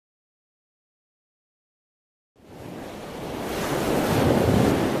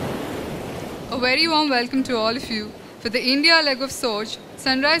very warm welcome to all of you for the India leg of SOCH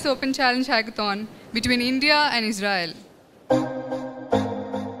Sunrise Open Challenge Hackathon between India and Israel.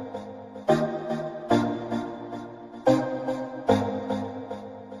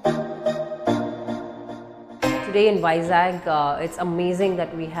 Today in Vizag, it's amazing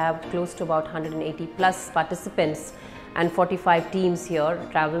that we have close to about 180 plus participants and 45 teams here,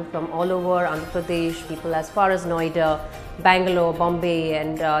 travel from all over Andhra Pradesh, people as far as Noida, Bangalore, Bombay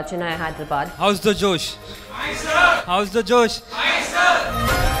and Chennai, Hyderabad. How's the Josh? Hi sir! How's the Josh? Hi sir!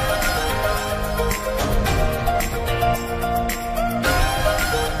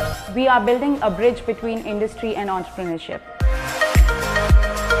 We are building a bridge between industry and entrepreneurship.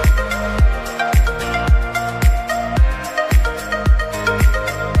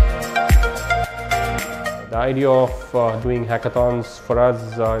 The idea of doing hackathons for us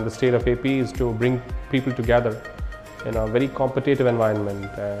in the state of AP is to bring people together in a very competitive environment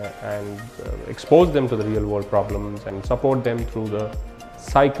and expose them to the real world problems and support them through the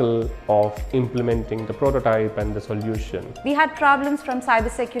cycle of implementing the prototype and the solution. We had problems from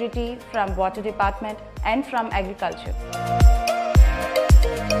cybersecurity, from water department and from agriculture.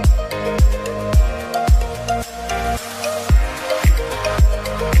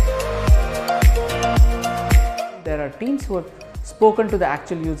 There are teams who have spoken to the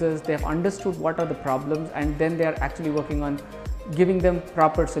actual users, they have understood what are the problems, and then they are actually working on giving them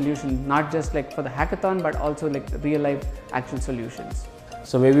proper solutions, not just like for the hackathon but also like real life actual solutions.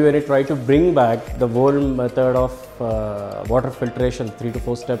 So maybe when you try to bring back the old method of water filtration, 3 to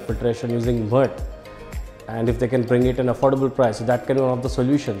 4 step filtration using mud, and if they can bring it in affordable price, so that can be one of the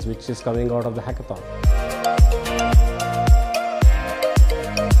solutions which is coming out of the hackathon.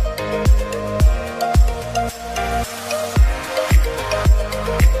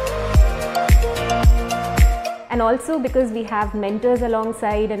 And also because we have mentors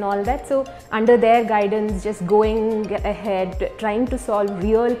alongside and all that, so under their guidance, just going ahead, trying to solve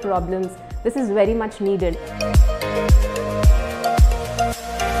real problems, this is very much needed.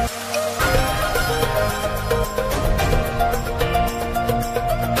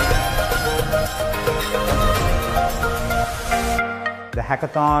 The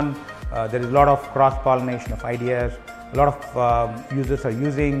hackathon, there is a lot of cross-pollination of ideas. A lot of users are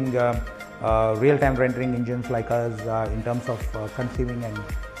using real-time rendering engines like us in terms of conceiving and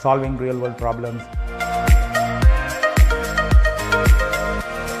solving real-world problems.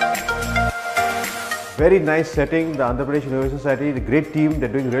 Very nice setting, the Andhra Pradesh University Society, the great team, they're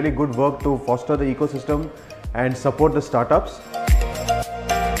doing really good work to foster the ecosystem and support the startups.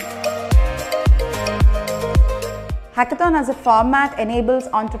 Hackathon as a format enables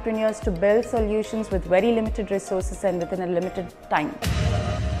entrepreneurs to build solutions with very limited resources and within a limited time.